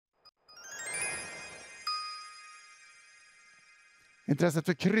Intresset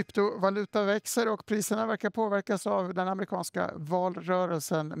för kryptovaluta växer och priserna verkar påverkas av den amerikanska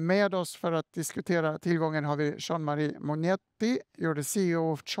valrörelsen. Med oss för att diskutera tillgången har vi Jean-Marie Mognetti. You're the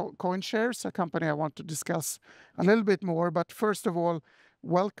CEO of Coinshares, a company I want to discuss a little bit more. But first of all,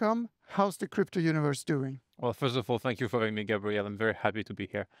 welcome. How's the crypto universe doing? Well, first of all, thank you for having me, Gabriel. I'm very happy to be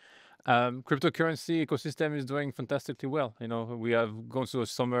here. Cryptocurrency ecosystem is doing fantastically well. You know, we have gone through a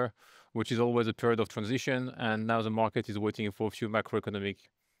summer, which is always a period of transition, and now the market is waiting for a few macroeconomic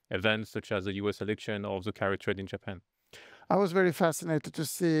events, such as the US election or the carry trade in Japan. I was very fascinated to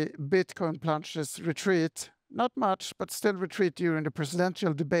see Bitcoin plunges retreat. Not much, but still retreat during the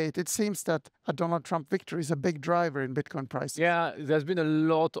presidential debate. It seems that a Donald Trump victory is a big driver in Bitcoin prices. Yeah, there's been a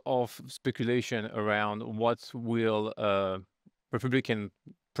lot of speculation around what will Republican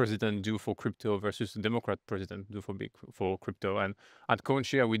president do for crypto versus the Democrat president do for crypto. And at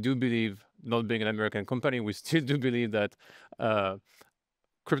Coinshares, we do believe, not being an American company, we still do believe that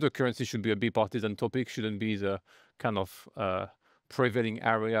cryptocurrency should be a bipartisan topic, shouldn't be the kind of prevailing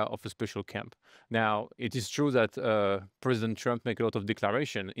area of a special camp. Now, it is true that President Trump made a lot of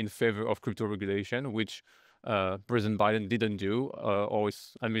declaration in favor of crypto regulation, which President Biden didn't do, or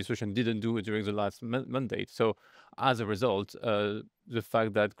his administration didn't do during the last mandate. So as a result, the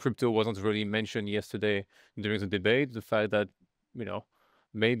fact that crypto wasn't really mentioned yesterday during the debate, the fact that, you know,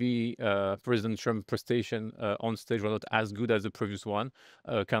 maybe President Trump's prestation on stage was not as good as the previous one,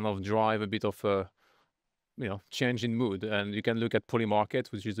 kind of drive a bit of a, you know, change in mood. And you can look at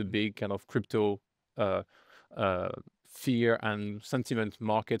Polymarket, which is a big kind of crypto fear and sentiment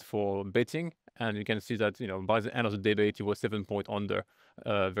market for betting. And you can see that, you know, by the end of the debate, he was 7 point under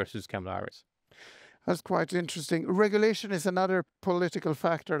versus Kamala Harris. That's quite interesting. Regulation is another political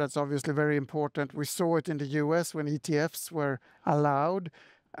factor that's obviously very important. We saw it in the US when ETFs were allowed.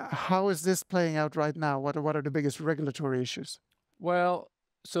 How is this playing out right now? What are the biggest regulatory issues? Well,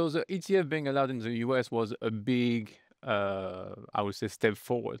 so the ETF being allowed in the US was a big, I would say, step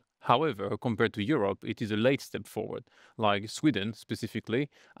forward. However, compared to Europe, it is a late step forward. Like Sweden specifically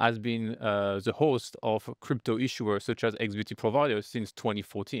has been the host of crypto issuers such as XBT providers since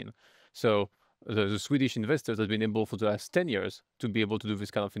 2014. So the Swedish investors have been able for the last 10 years to be able to do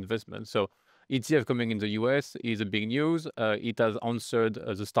this kind of investment. So ETF coming in the US is a big news. It has answered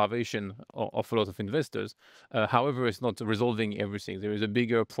the starvation of a lot of investors. However, it's not resolving everything. There is a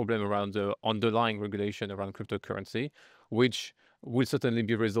bigger problem around the underlying regulation around cryptocurrency, which will certainly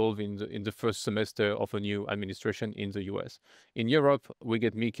be resolved in the first semester of a new administration in the US. In Europe, we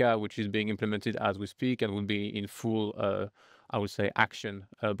get MiCA, which is being implemented as we speak and will be in full, I would say, action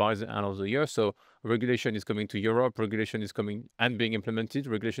by the end of the year. So regulation is coming to Europe, regulation is coming and being implemented,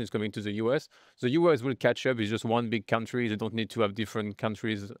 regulation is coming to the US. The US will catch up. It's just one big country. They don't need to have different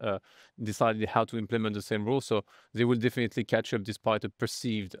countries decide how to implement the same rules. So they will definitely catch up despite a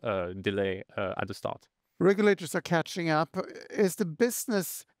perceived delay at the start. Regulators are catching up. Is the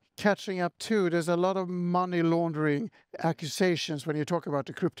business catching up too? There's a lot of money laundering accusations when you talk about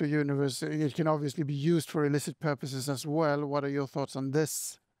the crypto universe. It can obviously be used for illicit purposes as well. What are your thoughts on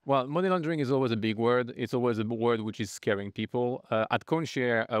this? Well, money laundering is always a big word. It's always a word which is scaring people. At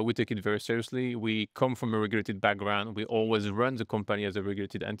Coinshares, we take it very seriously. We come from a regulated background. We always run the company as a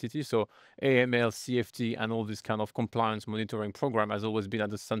regulated entity. So AML, CFT, and all this kind of compliance monitoring program has always been at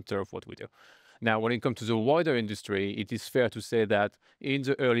the center of what we do. Now, when it comes to the wider industry, it is fair to say that in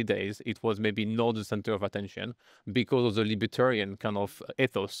the early days, it was maybe not the center of attention because of the libertarian kind of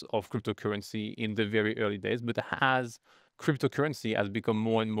ethos of cryptocurrency in the very early days. But as cryptocurrency has become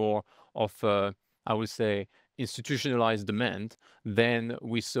more and more of, I would say, institutionalized demand, then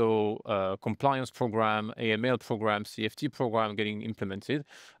we saw compliance program, AML program, CFT program getting implemented.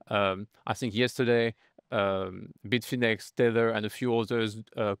 I think yesterday, Bitfinex, Tether, and a few others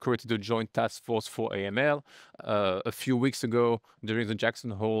created a joint task force for AML. A few weeks ago, during the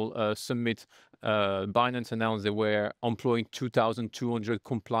Jackson Hole summit, Binance announced they were employing 2,200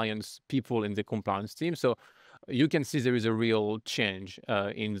 compliance people in the compliance team. So you can see there is a real change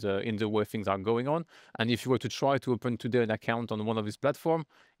in the way things are going on. And if you were to try to open today an account on one of these platforms,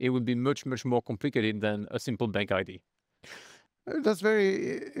 it would be much, much more complicated than a simple bank ID. That's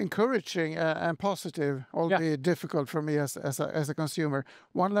very encouraging and positive, albeit difficult for me as a consumer.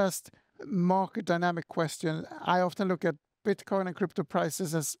 One last market dynamic question. I often look at Bitcoin and crypto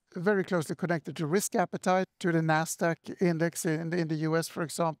prices as very closely connected to risk appetite, to the NASDAQ index in the US, for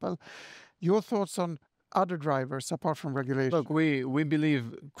example. Your thoughts on other drivers apart from regulation? Look, we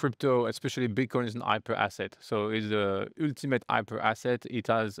believe crypto, especially Bitcoin, is an hyper asset. So it's the ultimate hyper asset. It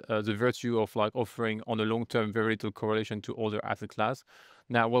has the virtue of like offering on a long term very little correlation to other asset class.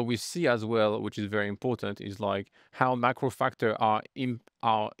 Now, what we see as well, which is very important, is like how macro factors are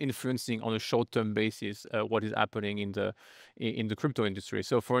influencing on a short-term basis what is happening in the crypto industry.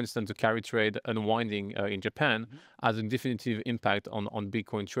 So, for instance, the carry trade unwinding in Japan has a definitive impact on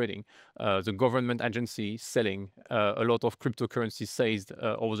Bitcoin trading. The government agency selling a lot of cryptocurrency seized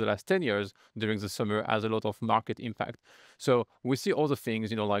over the last 10 years during the summer has a lot of market impact. So we see other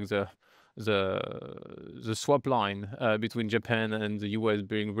things, like the swap line between Japan and the US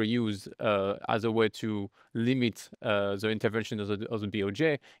being reused as a way to limit the intervention of the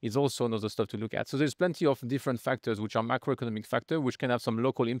BOJ is also another stuff to look at. So there's plenty of different factors which are macroeconomic factors which can have some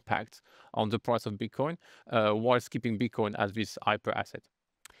local impact on the price of Bitcoin whilst keeping Bitcoin as this hyper asset.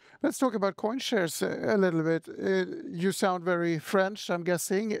 Let's talk about Coinshares a little bit. You sound very French, I'm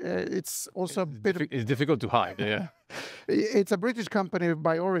guessing. It's also a bit... It's difficult to hide, yeah. It's a British company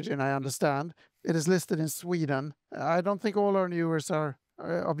by origin, I understand. It is listed in Sweden. I don't think all our viewers are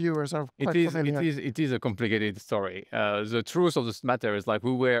quite familiar. It is a complicated story. The truth of this matter is like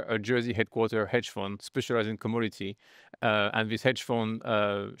we were a Jersey headquarter hedge fund specialized in commodity, and this hedge fund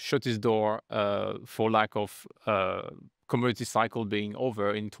shut its door for lack of commodity cycle being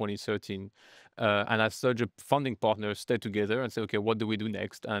over in 2013. And as such, a funding partner stayed together and said, okay, what do we do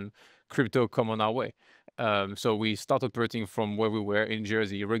next? And crypto come on our way. So we started operating from where we were in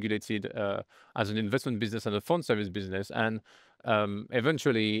Jersey, regulated as an investment business and a fund service business. And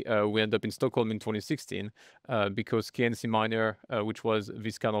eventually, we ended up in Stockholm in 2016 because KNC Miner, which was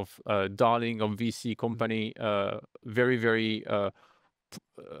this kind of darling of VC company, very, very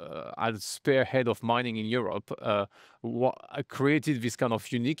as spearhead of mining in Europe, created this kind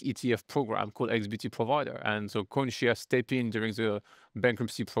of unique ETF program called XBT Provider. And so Coinshares stepped in during the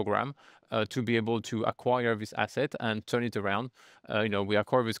bankruptcy program to be able to acquire this asset and turn it around. We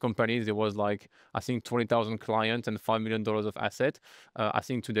acquired this company. There was like, I think 20,000 clients and $5 million of asset. I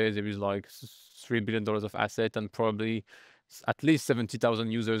think today there is like $3 billion of asset and probably at least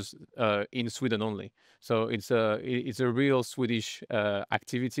 70,000 users in Sweden only. So it's a real Swedish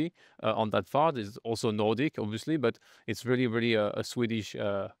activity on that part. It's also Nordic, obviously, but it's really, really a Swedish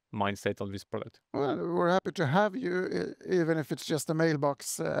mindset on this product. Well, we're happy to have you, even if it's just a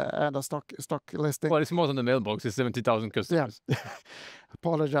mailbox and a stock listing. Well, it's more than the mailbox. It's 70,000 customers. Yeah.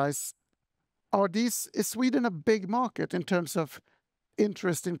 Apologize. Is Sweden a big market in terms of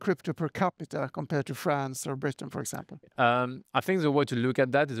interest in crypto per capita compared to France or Britain, for example? I think the way to look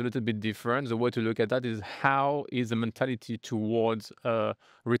at that is a little bit different. The way to look at that is how is the mentality towards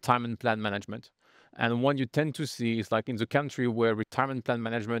retirement plan management. And what you tend to see is like in the country where retirement plan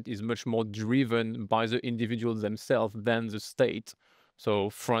management is much more driven by the individuals themselves than the state.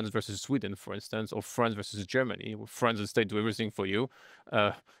 So France versus Sweden, for instance, or France versus Germany. France, the state do everything for you.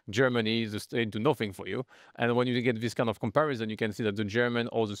 Germany, the state do nothing for you. And when you get this kind of comparison, you can see that the German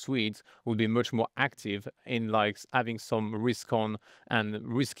or the Swedes will be much more active in like having some risk on and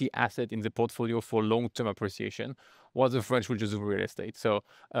risky asset in the portfolio for long-term appreciation, while the French will just do real estate. So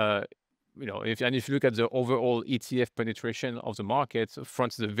if you look at the overall ETF penetration of the market,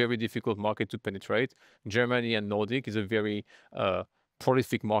 France is a very difficult market to penetrate. Germany and Nordic is a very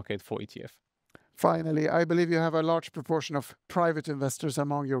prolific market for ETF. Finally, I believe you have a large proportion of private investors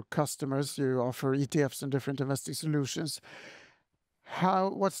among your customers. You offer ETFs and different investing solutions.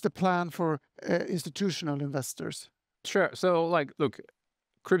 What's the plan for institutional investors? Sure. So look,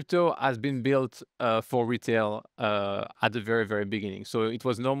 crypto has been built for retail at the very, very beginning. So it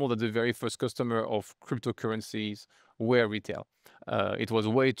was normal that the very first customer of cryptocurrencies were retail. It was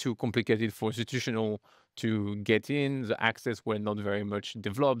way too complicated for institutional to get in. The access were not very much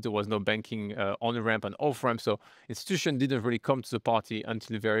developed. There was no banking on-ramp and off-ramp. So institution didn't really come to the party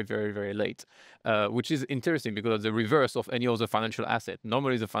until very, very, very late, which is interesting because it's the reverse of any other financial asset.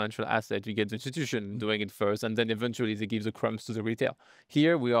 Normally, the financial asset, you get the institution doing it first, and then eventually they give the crumbs to the retail.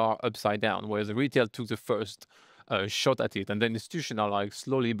 Here, we are upside down, where the retail took the first shot at it, and then institutions are like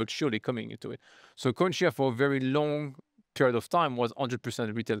slowly but surely coming into it. So Coinshares for a very long period of time was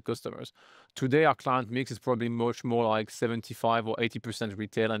 100% retail customers. Today, our client mix is probably much more like 75 or 80%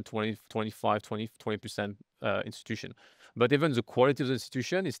 retail and 20% institution. But even the quality of the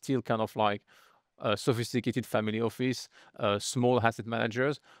institution is still kind of like sophisticated family office, small asset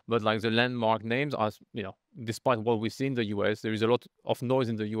managers, but like the landmark names are, despite what we see in the US, there is a lot of noise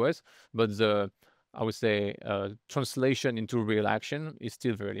in the US, but I would say, translation into real action is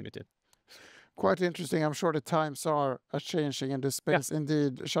still very limited. Quite interesting. I'm sure the times are changing in this space. Yeah.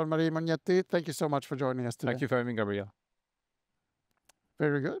 Indeed. Jean-Marie Mognetti, thank you so much for joining us today. Thank you for having me, Gabriel.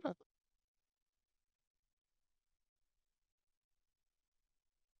 Very good.